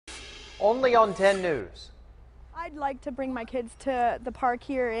only on 10 News. I'd like to bring my kids to the park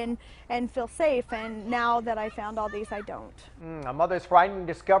here and feel safe, and now that I found all these, I don't. A mother's frightening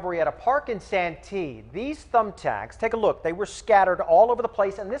discovery at a park in Santee. These thumbtacks, take a look, they were scattered all over the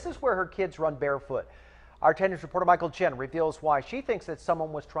place, and this is where her kids run barefoot. Our 10 News reporter Michael Chen reveals why she thinks that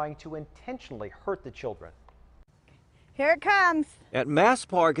someone was trying to intentionally hurt the children. Here it comes. At Mass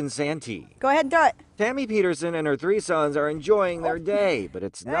Park in Santee. Go ahead and do it. Tammy Peterson and her 3 sons are enjoying their day, but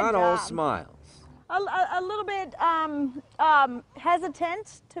it's not all smiles. A little bit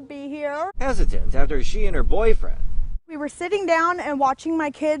hesitant to be here. Hesitant after she and her boyfriend. We were sitting down and watching my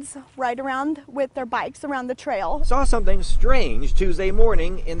kids ride around with their bikes around the trail. Saw something strange Tuesday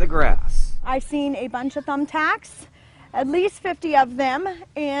morning in the grass. I've seen a bunch of thumbtacks, at least 50 of them,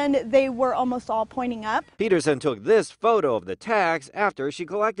 and they were almost all pointing up. Peterson took this photo of the tacks after she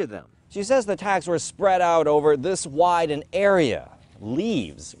collected them. She says the tacks were spread out over this wide an area.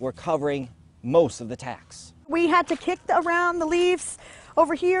 Leaves were covering most of the tacks. We had to kick around the leaves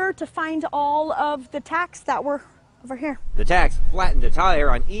over here to find all of the tacks that were over here. The tacks flattened a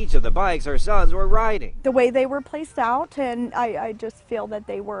tire on each of the bikes her sons were riding. The way they were placed out, and I just feel that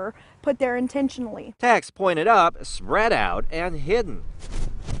they were put there intentionally. Tacks pointed up, spread out, and hidden.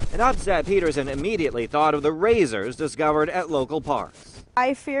 An upset Peterson immediately thought of the razors discovered at local parks.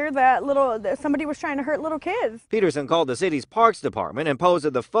 I fear that somebody was trying to hurt little kids. Peterson called the city's parks department and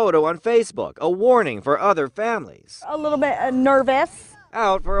posted the photo on Facebook, a warning for other families. A little bit nervous.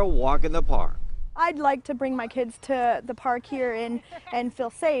 Out for a walk in the park. I'd like to bring my kids to the park here and feel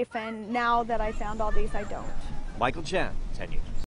safe, and now that I found all these, I don't. Michael Chen, 10 News.